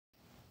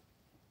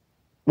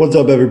What's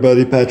up,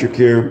 everybody? Patrick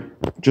here.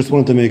 Just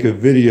wanted to make a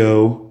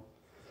video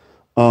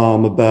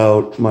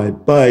about my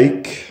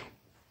bike,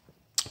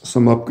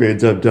 some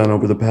upgrades I've done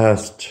over the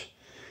past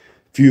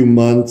few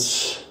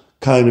months,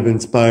 kind of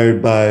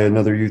inspired by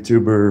another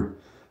YouTuber,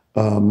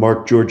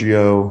 Mark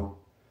Giorgio,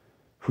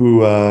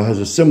 who has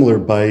a similar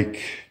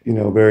bike, you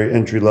know, very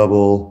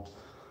entry-level,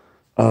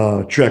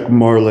 Trek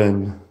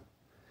Marlin,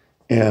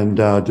 and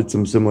did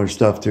some similar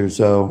stuff too.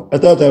 So I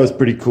thought that was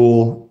pretty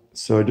cool.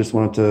 So I just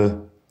wanted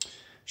to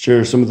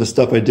share some of the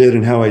stuff I did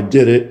and how I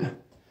did it.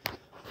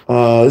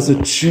 This is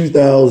a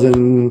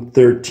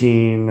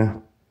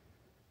 2013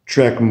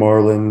 Trek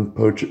Marlin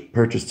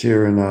purchased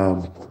here in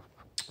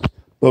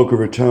Boca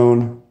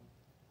Raton.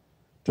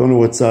 Don't know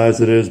what size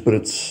it is, but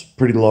it's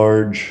pretty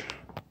large.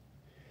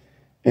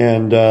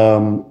 And,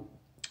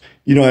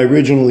 you know, I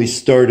originally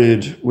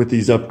started with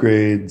these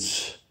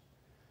upgrades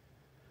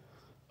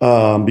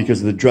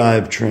because of the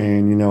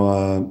drivetrain. You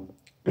know,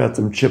 got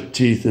some chipped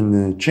teeth in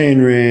the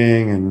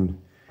chainring, and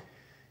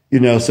you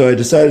know, so I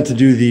decided to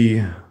do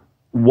the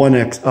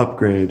 1X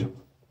upgrade.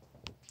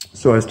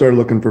 So I started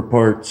looking for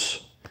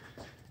parts,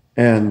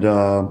 and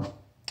let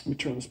me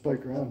turn this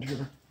bike around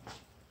here.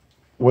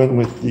 Went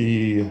with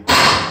the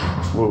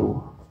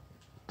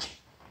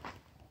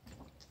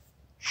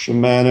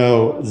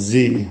SHIMANO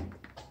Zee.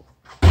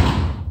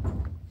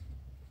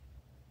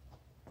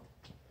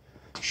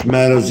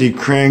 SHIMANO Zee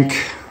crank.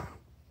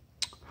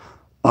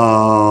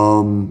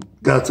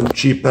 Got some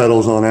cheap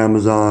pedals on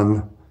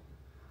Amazon.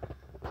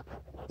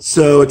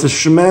 So it's a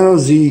SHIMANO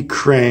Zee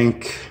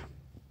crank,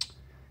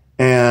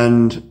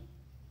 and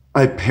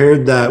I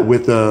paired that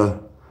with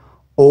a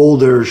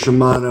older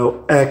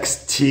SHIMANO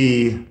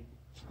XT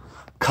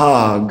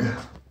cog.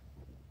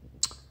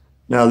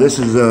 Now this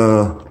is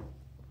a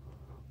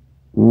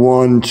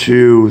 1,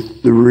 2,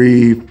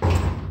 3,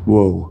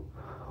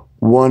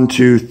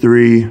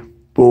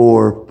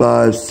 4,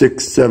 5,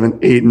 6, 7,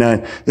 8,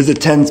 9. This is a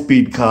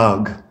 10-speed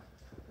cog.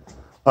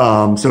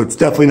 So it's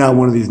definitely not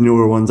one of these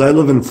newer ones. I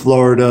live in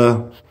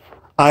Florida.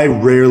 I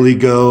rarely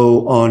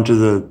go onto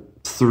the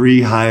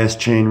 3 highest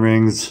chain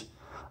rings.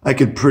 I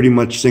could pretty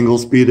much single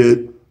speed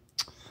it.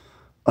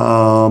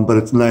 But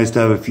it's nice to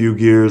have a few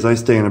gears. I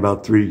stay in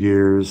about 3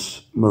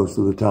 gears most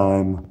of the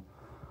time.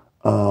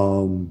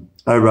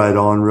 I ride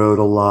on-road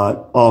a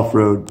lot,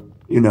 off-road,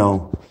 you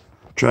know,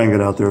 try and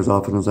get out there as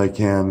often as I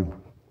can.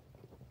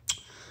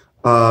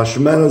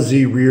 SHIMANO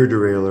Zee rear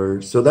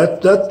derailleur. So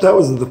that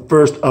was the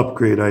first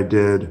upgrade I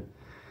did.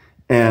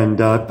 And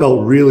it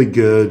felt really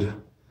good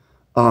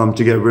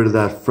to get rid of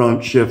that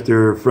front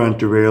shifter, front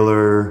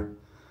derailleur,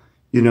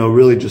 you know,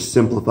 really just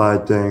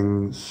simplified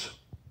things.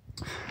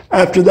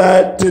 After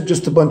that, did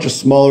just a bunch of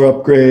smaller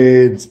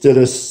upgrades, did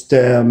a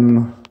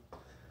stem,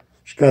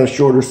 just got a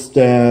shorter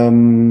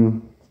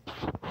stem,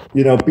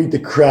 you know, beat the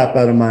crap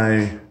out of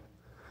my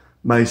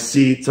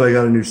seat, so I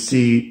got a new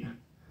seat.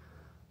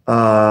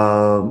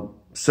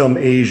 Some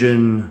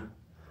Asian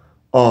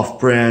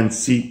off-brand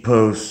seat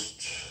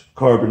post,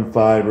 carbon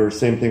fiber,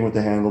 same thing with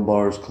the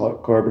handlebars,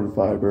 carbon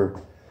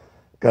fiber.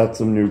 Got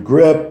some new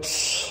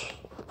grips.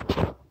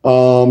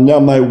 Now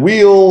my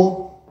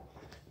wheel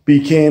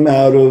became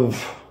out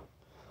of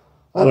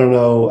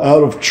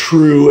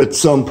true at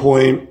some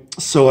point.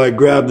 So I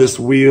grabbed this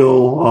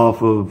wheel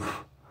off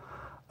of,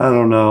 I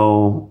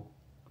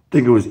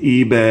think it was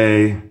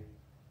eBay.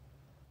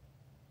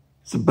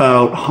 It's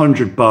about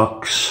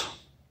 $100.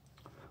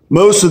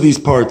 Most of these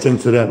parts,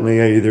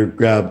 incidentally, I either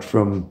grabbed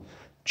from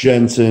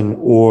Jensen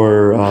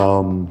or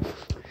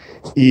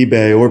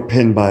eBay or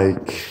Pin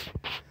Bike.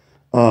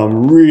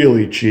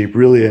 Really cheap,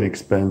 really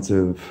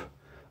inexpensive,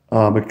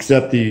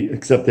 except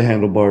the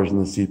handlebars and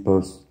the seat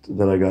post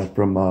that I got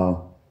from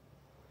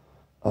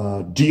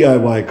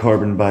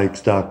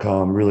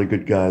DIYcarbonbikes.com. Really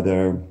good guy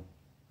there.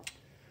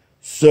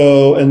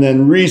 So, and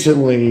then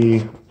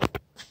recently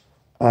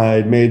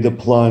I made the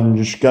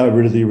plunge, got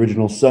rid of the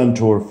original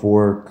Suntour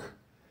fork,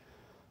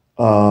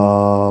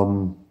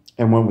 and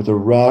went with a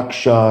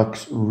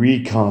Shox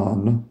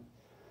Recon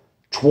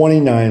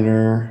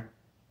 29er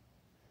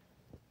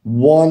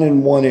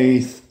 1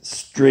 1/8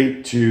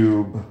 straight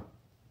tube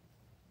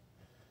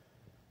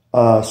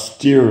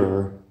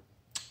steerer.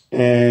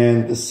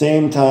 And at the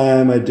same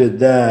time I did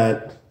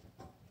that,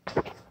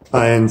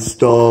 I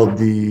installed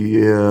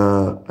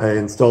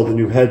the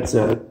new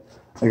headset.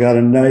 I got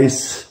a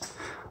nice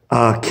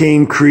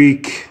Cane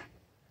Creek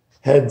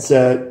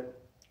headset,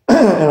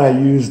 and I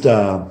used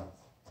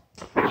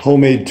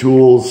homemade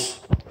tools,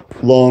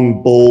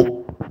 long bolt.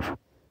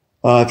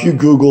 If you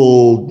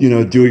Google, you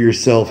know,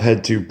 do-it-yourself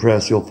head tube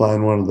press, you'll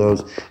find one of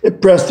those.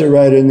 It pressed it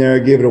right in there. I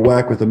gave it a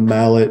whack with a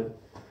mallet,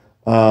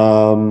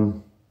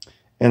 and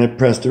it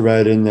pressed it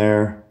right in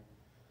there.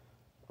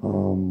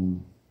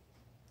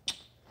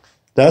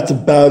 That's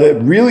about it.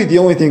 Really, the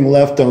only thing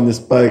left on this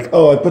bike.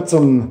 Oh, I put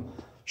some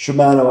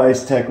SHIMANO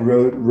Ice Tech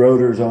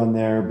rotors on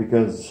there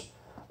because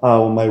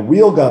when my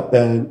wheel got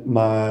bent,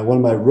 one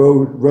of my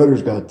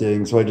rotors got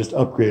dinged, so I just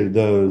upgraded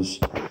those.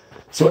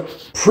 So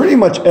pretty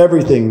much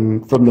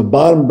everything from the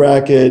bottom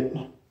bracket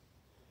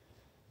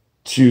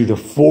to the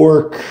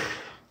fork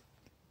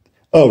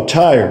Oh,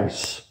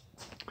 tires.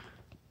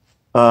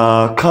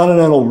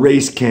 Continental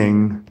Race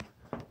King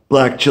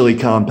Black Chili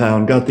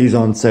Compound. Got these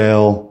on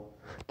sale.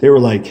 They were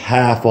like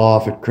half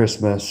off at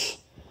Christmas.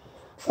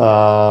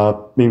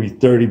 Maybe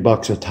 30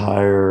 bucks a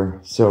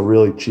tire. So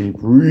really cheap,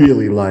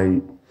 really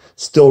light.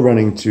 Still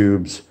running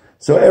tubes.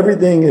 So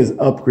everything is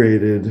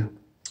upgraded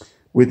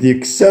with the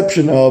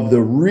exception of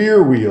the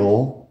rear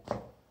wheel,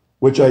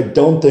 which I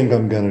don't think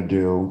I'm going to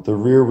do. The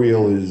rear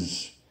wheel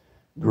is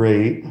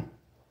great.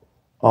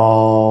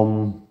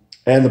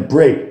 And the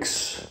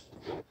brakes.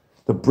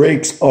 The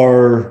brakes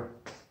are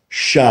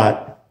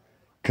shot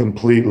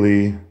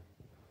completely.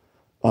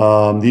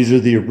 These are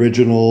the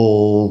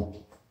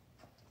original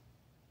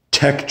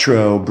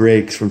Tektro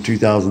brakes from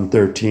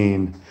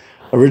 2013.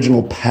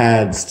 Original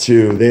pads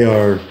too. They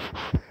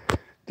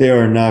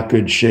are not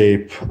good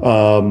shape.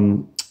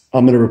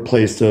 I'm going to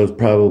replace those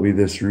probably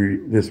this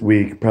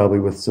week, probably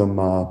with some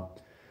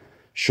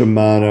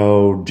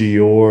Shimano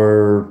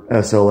Dior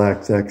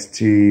SLX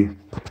XT.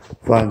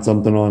 Find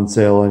something on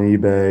sale on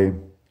eBay.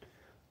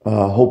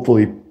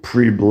 Hopefully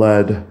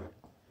pre-bled.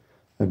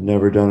 I've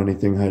never done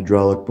anything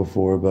hydraulic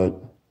before,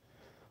 but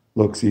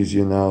looks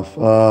easy enough.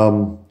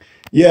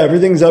 Yeah,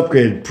 everything's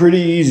upgraded. Pretty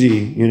easy,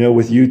 you know,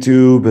 with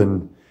YouTube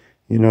and,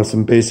 you know,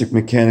 some basic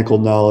mechanical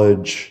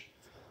knowledge,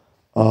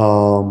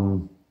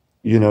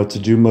 you know, to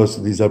do most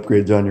of these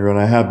upgrades on your own.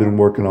 I have been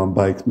working on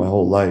bikes my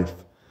whole life,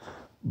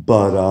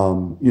 but,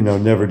 you know,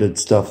 never did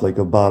stuff like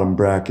a bottom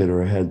bracket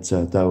or a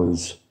headset. That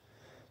was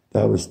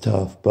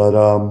tough. But,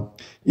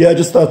 yeah, I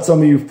just thought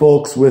some of you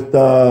folks with,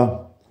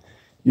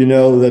 you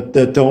know,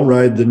 that don't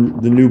ride the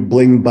new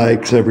bling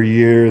bikes every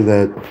year,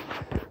 that,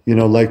 you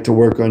know, like to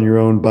work on your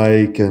own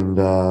bike and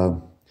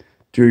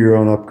do your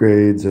own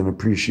upgrades and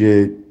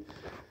appreciate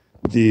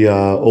the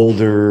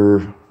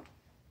older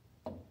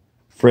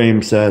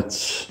frame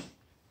sets.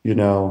 You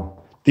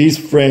know, these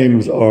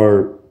frames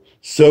are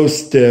so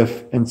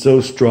stiff and so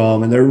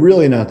strong, and they're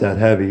really not that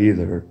heavy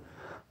either.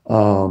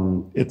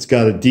 It's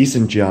got a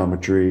decent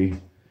geometry.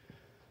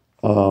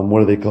 What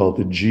do they call it?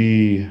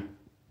 The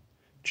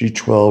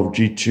G12,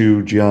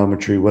 G2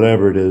 geometry,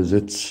 whatever it is.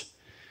 It's,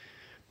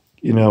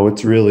 you know,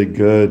 it's really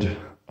good.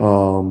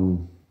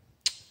 You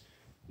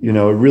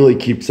know, it really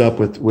keeps up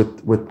with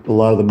a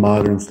lot of the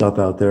modern stuff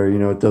out there. You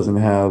know, it doesn't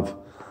have,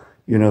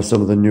 you know,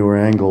 some of the newer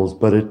angles,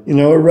 but it, you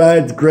know, it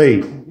rides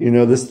great. You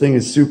know, this thing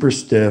is super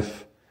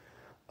stiff.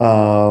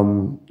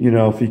 You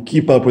know, if you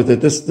keep up with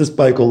it, this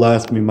bike will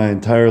last me my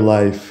entire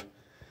life.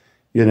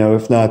 You know,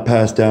 if not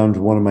passed down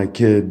to one of my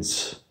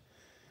kids.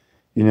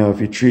 You know,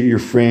 if you treat your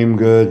frame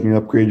good, you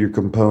upgrade your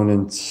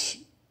components,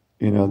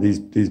 you know,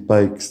 these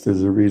bikes,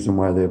 there's a reason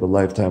why they have a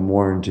lifetime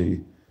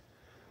warranty.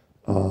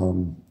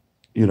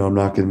 You know, I'm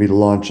not going to be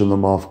launching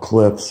them off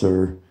cliffs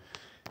or,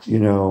 you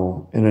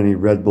know, in any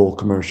Red Bull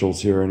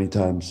commercials here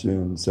anytime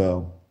soon.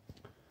 So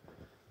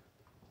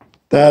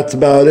that's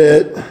about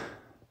it.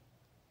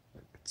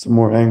 Some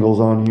more angles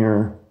on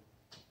here.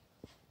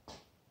 A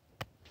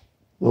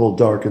little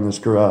dark in this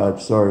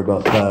garage. Sorry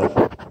about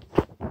that.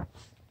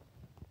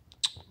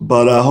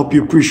 But I hope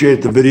you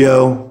appreciate the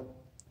video.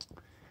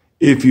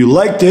 If you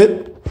liked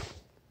it,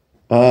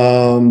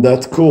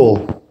 that's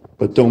cool.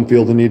 But don't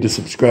feel the need to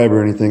subscribe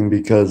or anything,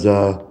 because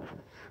I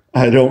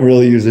don't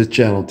really use this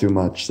channel too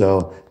much.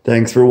 So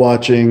thanks for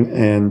watching,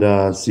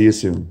 and see you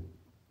soon.